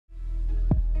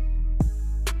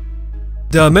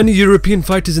There are many European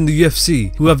fighters in the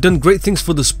UFC who have done great things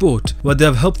for the sport, where they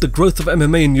have helped the growth of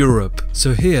MMA in Europe.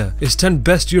 So here is 10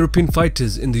 best European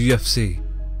fighters in the UFC.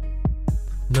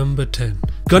 Number 10.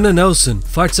 Gunnar Nelson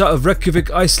fights out of Reykjavik,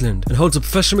 Iceland and holds a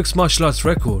professional mixed martial arts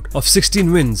record of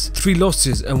 16 wins, 3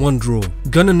 losses and 1 draw.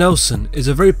 Gunnar Nelson is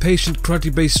a very patient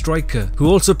karate-based striker who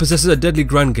also possesses a deadly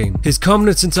ground game. His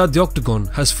calmness inside the octagon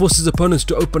has forced his opponents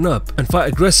to open up and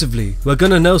fight aggressively, where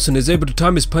Gunnar Nelson is able to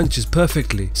time his punches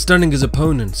perfectly, stunning his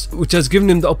opponents, which has given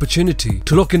him the opportunity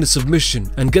to lock in a submission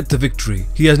and get the victory.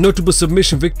 He has notable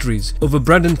submission victories over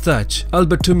Brandon Thatch,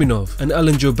 Albert Tuminov and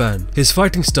Alan Jouban. His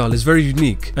fighting style is very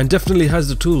unique and definitely has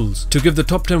the tools to give the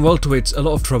top 10 welterweights a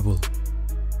lot of trouble.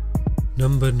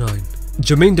 Number 9.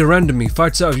 Jermaine de Randamie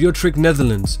fights out of Utrecht,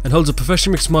 Netherlands and holds a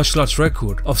professional mixed martial arts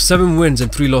record of 7 wins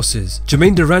and 3 losses.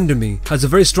 Jermaine de Randamie has a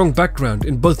very strong background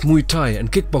in both Muay Thai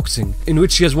and kickboxing, in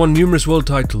which she has won numerous world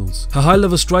titles. Her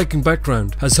high-level striking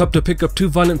background has helped her pick up 2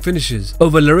 violent finishes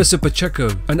over Larissa Pacheco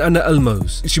and Anna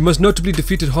Elmos. She most notably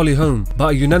defeated Holly Holm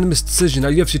by a unanimous decision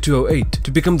at UFC 208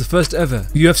 to become the first ever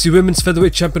UFC Women's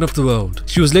Featherweight Champion of the world.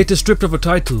 She was later stripped of her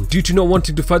title due to not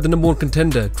wanting to fight the number 1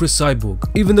 contender, Chris Cyborg.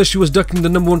 Even though she was ducking the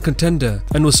number 1 contender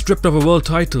and was stripped of a world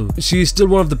title, she is still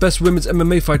one of the best women's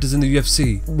MMA fighters in the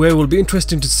UFC, where it will be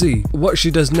interesting to see what she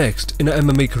does next in her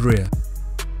MMA career.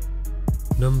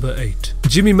 Number 8.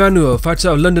 Jimmy Manuwa fights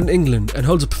out of London, England and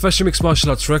holds a professional mixed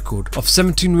martial arts record of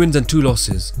 17 wins and 2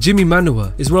 losses. Jimmy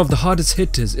Manuwa is one of the hardest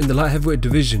hitters in the light heavyweight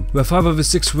division, where 5 of his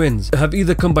 6 wins have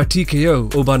either come by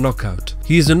TKO or by knockout.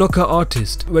 He is a knockout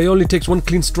artist, where it only takes 1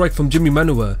 clean strike from Jimmy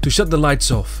Manuwa to shut the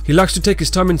lights off. He likes to take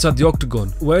his time inside the octagon,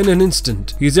 where in an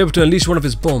instant he is able to unleash one of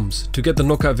his bombs to get the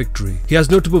knockout victory. He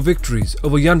has notable victories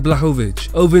over Jan Blachowicz,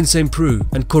 Ovin St. Preux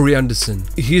and Corey Anderson.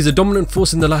 He is a dominant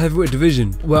force in the light heavyweight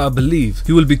division, where I believe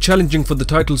he will be challenging for the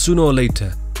title sooner or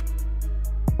later.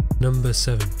 Number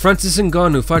 7. Francis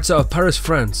Ngannou fights out of Paris,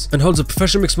 France and holds a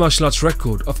professional mixed martial arts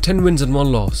record of 10 wins and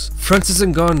 1 loss. Francis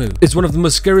Ngannou is one of the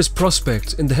most scariest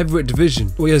prospects in the heavyweight division,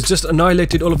 where he has just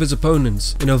annihilated all of his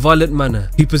opponents in a violent manner.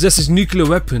 He possesses nuclear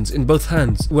weapons in both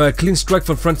hands, where a clean strike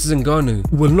from Francis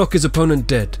Ngannou will knock his opponent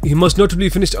dead. He most notably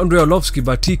finished Andrei Arlovski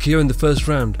by TKO in the first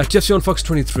round at UFC on Fox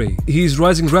 23. He is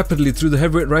rising rapidly through the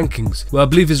heavyweight rankings, where I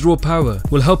believe his raw power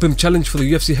will help him challenge for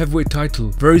the UFC heavyweight title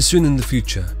very soon in the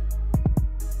future.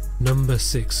 Number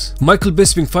 6. Michael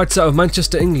Bisping fights out of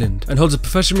Manchester, England and holds a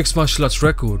professional mixed martial arts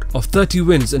record of 30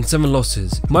 wins and 7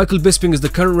 losses. Michael Bisping is the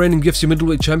current reigning UFC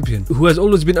middleweight champion who has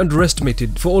always been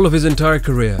underestimated for all of his entire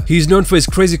career. He is known for his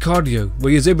crazy cardio,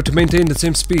 where he is able to maintain the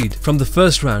same speed from the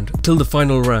first round till the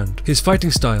final round. His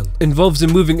fighting style involves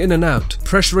him moving in and out,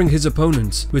 pressuring his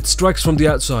opponents with strikes from the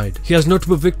outside. He has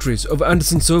notable victories over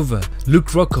Anderson Silva, Luke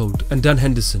Rockhold and Dan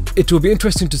Henderson. It will be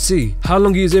interesting to see how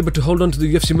long he is able to hold on to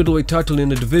the UFC middleweight title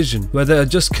in a division where there are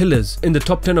just killers in the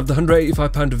top 10 of the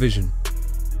 185-pound division.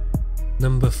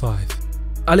 Number 5.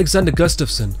 Alexander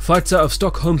Gustafsson fights out of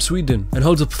Stockholm, Sweden and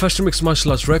holds a professional mixed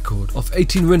martial arts record of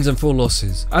 18 wins and 4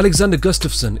 losses. Alexander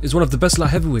Gustafsson is one of the best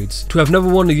light heavyweights to have never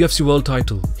won a UFC world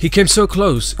title. He came so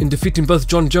close in defeating both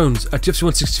John Jones at UFC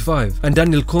 165 and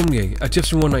Daniel Cormier at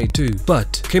UFC 192,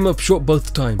 but came up short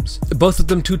both times. Both of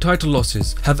them 2 title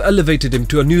losses have elevated him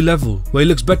to a new level where he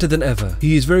looks better than ever.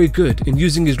 He is very good in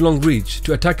using his long reach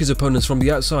to attack his opponents from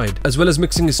the outside, as well as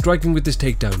mixing his striking with his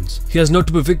takedowns. He has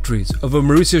notable victories over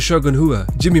Mauricio Shogun Rua,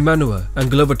 Jimmy Manuwa and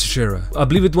Glover Teixeira. I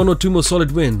believe with 1 or 2 more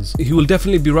solid wins, he will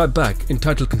definitely be right back in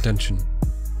title contention.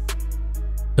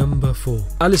 Number 4.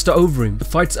 Alistair Overeem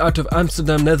fights out of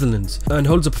Amsterdam, Netherlands and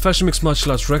holds a professional mixed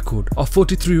martial arts record of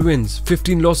 43 wins,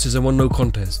 15 losses and 1 no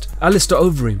contest. Alistair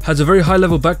Overeem has a very high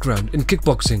level background in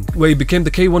kickboxing, where he became the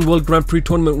K1 World Grand Prix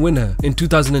tournament winner in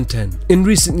 2010. In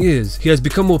recent years, he has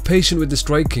become more patient with the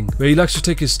striking, where he likes to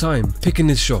take his time picking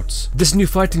his shots. This new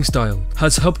fighting style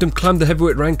has helped him climb the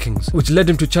heavyweight rankings, which led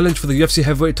him to challenge for the UFC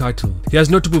heavyweight title. He has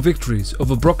notable victories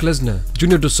over Brock Lesnar,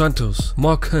 Junior Dos Santos,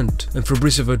 Mark Hunt and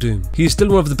Fabricio Verdum. He is still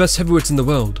one of the best heavyweights in the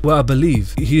world, where I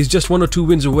believe he is just 1 or 2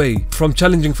 wins away from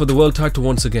challenging for the world title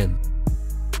once again.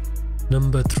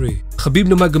 Number 3. Khabib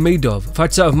Nurmagomedov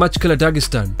fights out of Machkala,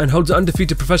 Dagestan and holds an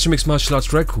undefeated professional mixed martial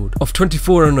arts record of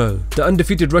 24-0. The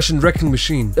undefeated Russian wrecking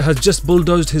machine has just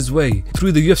bulldozed his way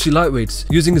through the UFC lightweights,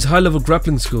 using his high-level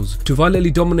grappling skills to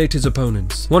violently dominate his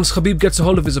opponents. Once Khabib gets a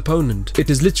hold of his opponent, it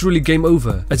is literally game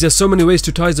over, as he has so many ways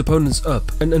to tie his opponents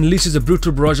up and unleashes a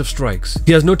brutal barrage of strikes.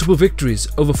 He has notable victories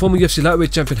over former UFC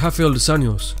lightweight champion Rafael dos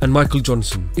Anjos and Michael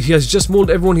Johnson. He has just mauled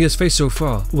everyone he has faced so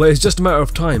far, where it's just a matter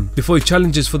of time before he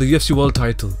challenges for the UFC world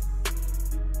title.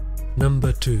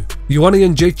 Number 2. Joanna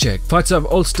Jędrzejczyk fights out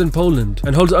of Olsztyn, Poland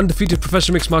and holds an undefeated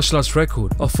professional mixed martial arts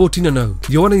record of 14-0.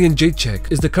 Joanna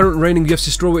Jędrzejczyk is the current reigning UFC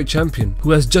strawweight champion who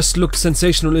has just looked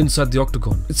sensational inside the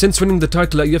octagon. Since winning the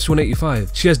title at UFC 185,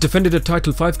 she has defended her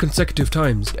title 5 consecutive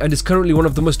times and is currently one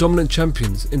of the most dominant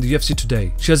champions in the UFC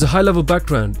today. She has a high-level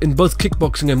background in both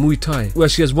kickboxing and Muay Thai, where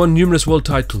she has won numerous world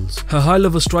titles. Her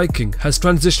high-level striking has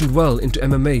transitioned well into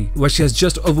MMA, where she has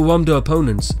just overwhelmed her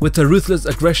opponents with her ruthless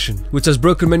aggression, which has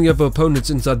broken many of her opponents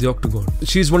inside the octagon.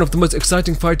 She is one of the most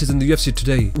exciting fighters in the UFC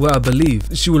today, where I believe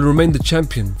she will remain the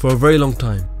champion for a very long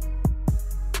time.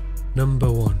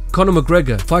 Number 1. Conor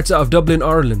McGregor fights out of Dublin,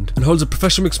 Ireland and holds a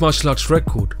professional mixed martial arts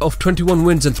record of 21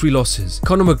 wins and 3 losses.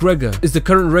 Conor McGregor is the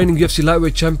current reigning UFC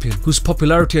lightweight champion whose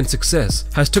popularity and success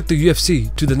has took the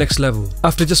UFC to the next level.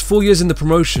 After just 4 years in the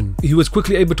promotion, he was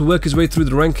quickly able to work his way through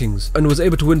the rankings and was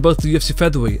able to win both the UFC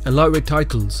featherweight and lightweight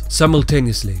titles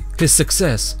simultaneously. His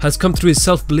success has come through his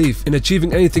self-belief in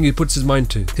achieving anything he puts his mind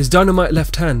to. His dynamite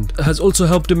left hand has also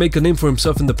helped him make a name for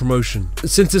himself in the promotion.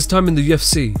 Since his time in the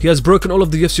UFC, he has broken all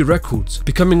of the UFC records,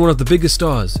 becoming one of the biggest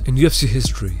stars in UFC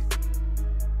history.